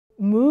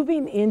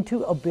Moving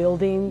into a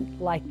building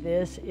like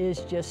this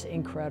is just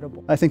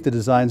incredible. I think the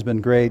design's been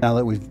great. Now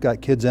that we've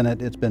got kids in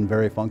it, it's been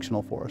very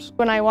functional for us.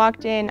 When I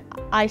walked in,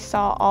 I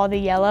saw all the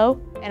yellow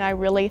and I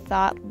really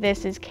thought,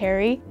 this is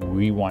Carey.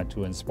 We want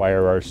to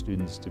inspire our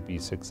students to be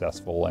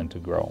successful and to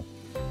grow.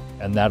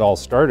 And that all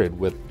started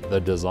with the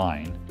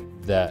design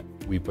that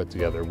we put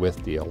together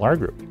with DLR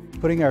Group.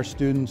 Putting our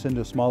students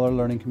into smaller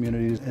learning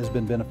communities has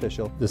been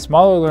beneficial. The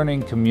smaller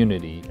learning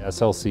community,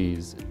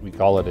 SLCs, we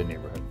call it a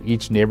neighborhood.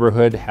 Each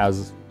neighborhood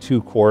has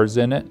 2 cores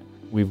in it.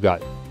 We've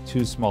got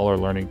 2 smaller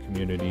learning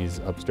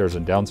communities upstairs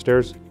and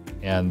downstairs,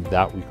 and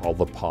that we call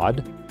the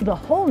pod. The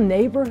whole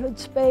neighborhood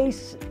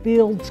space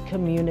builds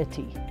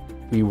community.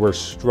 We were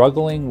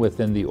struggling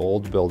within the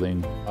old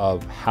building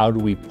of how do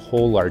we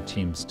pull our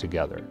teams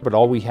together. But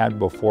all we had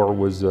before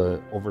was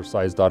an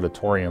oversized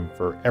auditorium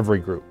for every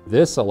group.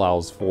 This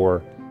allows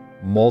for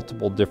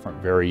multiple different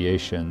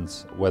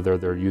variations, whether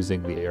they're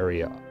using the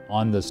area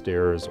on the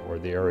stairs or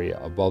the area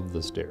above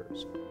the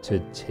stairs. To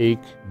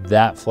take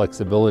that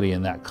flexibility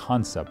and that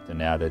concept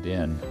and add it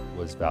in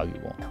was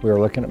valuable. We were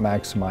looking at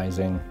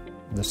maximizing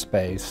the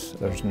space.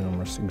 There's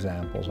numerous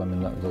examples. I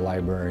mean, the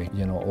library,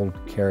 you know, old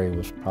Carey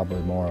was probably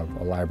more of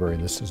a library.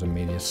 This is a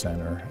media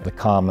center. The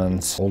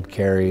Commons, old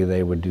Carey,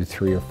 they would do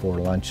 3 or 4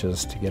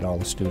 lunches to get all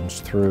the students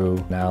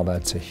through. Now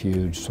that's a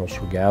huge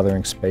social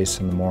gathering space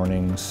in the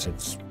mornings.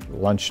 It's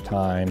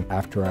lunchtime,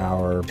 after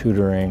hour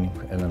tutoring,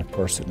 and then of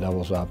course it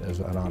doubles up as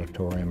an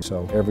auditorium.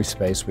 So every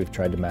space we've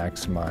tried to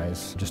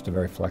maximize, just a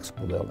very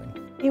flexible building.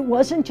 It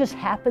wasn't just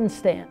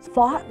happenstance.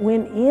 Thought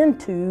went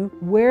into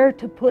where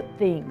to put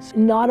things.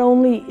 Not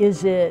only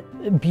is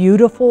it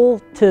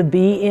beautiful to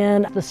be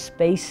in, the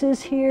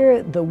spaces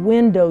here, the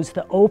windows,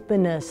 the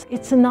openness,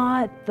 it's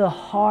not the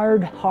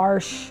hard,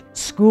 harsh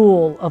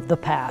school of the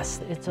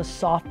past. It's a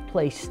soft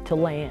place to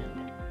land.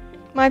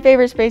 My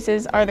favorite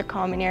spaces are the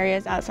common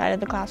areas outside of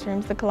the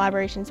classrooms, the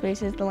collaboration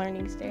spaces, the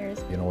learning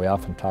stairs. You know, we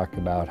often talk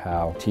about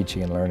how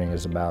teaching and learning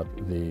is about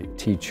the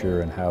teacher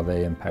and how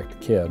they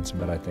impact kids,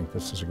 but I think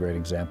this is a great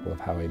example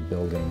of how a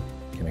building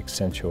can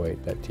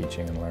accentuate that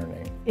teaching and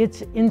learning.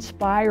 It's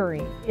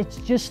inspiring. It's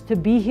just to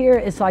be here,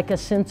 it's like a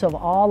sense of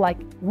awe, like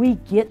we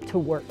get to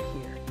work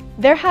here.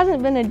 There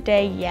hasn't been a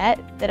day yet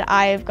that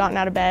I've gotten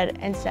out of bed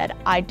and said,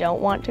 I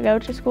don't want to go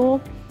to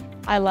school.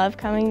 I love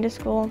coming to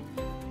school.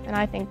 And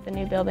I think the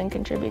new building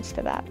contributes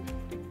to that.